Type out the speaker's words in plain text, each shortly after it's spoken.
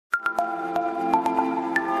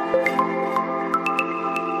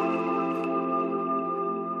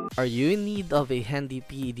Are you in need of a handy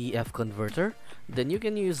PDF converter? Then you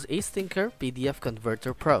can use AceThinker PDF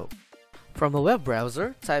Converter Pro. From a web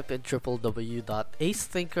browser, type in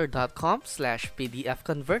www.acethinker.com/PDF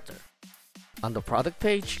converter. On the product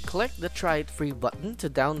page, click the Try It Free button to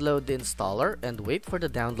download the installer and wait for the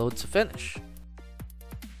download to finish.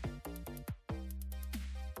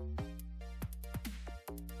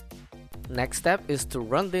 Next step is to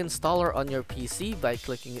run the installer on your PC by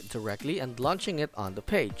clicking it directly and launching it on the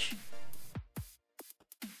page.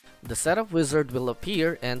 The setup wizard will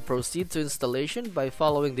appear and proceed to installation by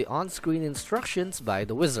following the on-screen instructions by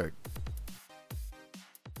the wizard.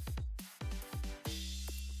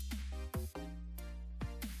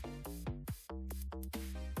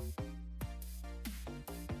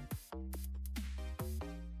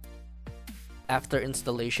 After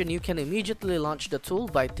installation, you can immediately launch the tool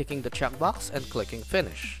by ticking the checkbox and clicking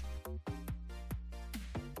Finish.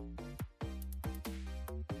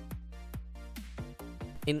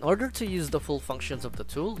 In order to use the full functions of the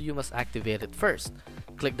tool, you must activate it first.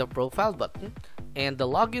 Click the Profile button and the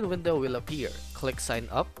login window will appear. Click Sign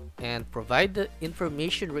Up and provide the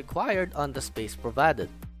information required on the space provided.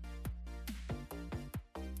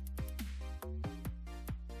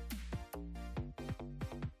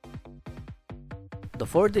 The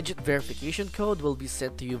 4-digit verification code will be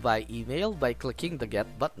sent to you by email by clicking the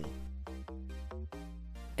Get button.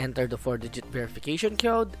 Enter the 4-digit verification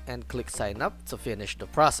code and click Sign Up to finish the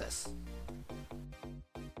process.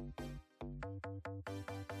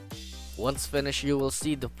 Once finished, you will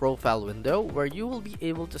see the profile window where you will be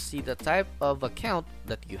able to see the type of account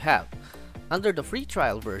that you have. Under the free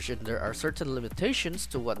trial version, there are certain limitations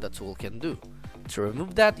to what the tool can do. To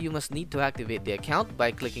remove that, you must need to activate the account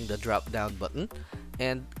by clicking the drop-down button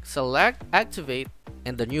and select Activate,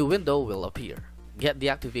 and the new window will appear. Get the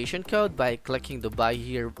activation code by clicking the Buy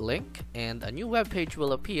Here link and a new web page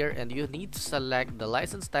will appear and you need to select the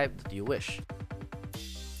license type that you wish.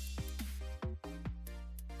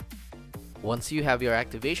 Once you have your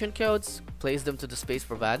activation codes, place them to the space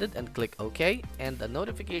provided and click OK, and a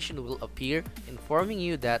notification will appear informing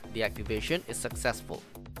you that the activation is successful.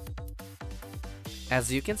 As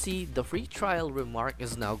you can see, the free trial remark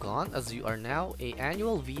is now gone as you are now an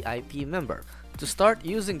annual VIP member. To start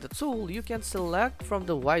using the tool, you can select from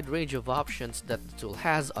the wide range of options that the tool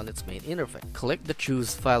has on its main interface. Click the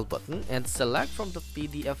Choose File button and select from the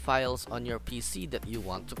PDF files on your PC that you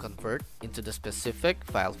want to convert into the specific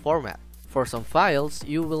file format. For some files,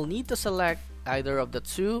 you will need to select either of the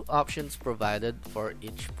two options provided for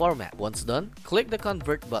each format. Once done, click the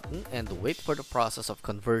Convert button and wait for the process of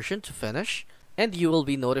conversion to finish, and you will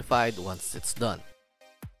be notified once it's done.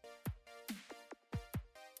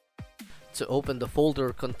 To open the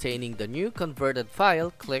folder containing the new converted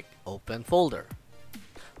file, click Open Folder.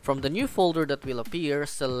 From the new folder that will appear,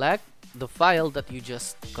 select the file that you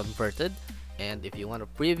just converted, and if you want to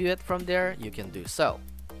preview it from there, you can do so.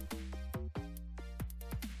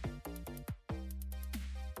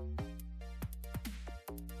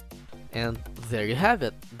 And there you have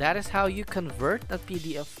it. That is how you convert a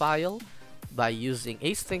PDF file by using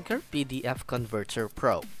AceThinker PDF Converter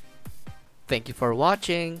Pro. Thank you for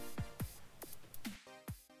watching.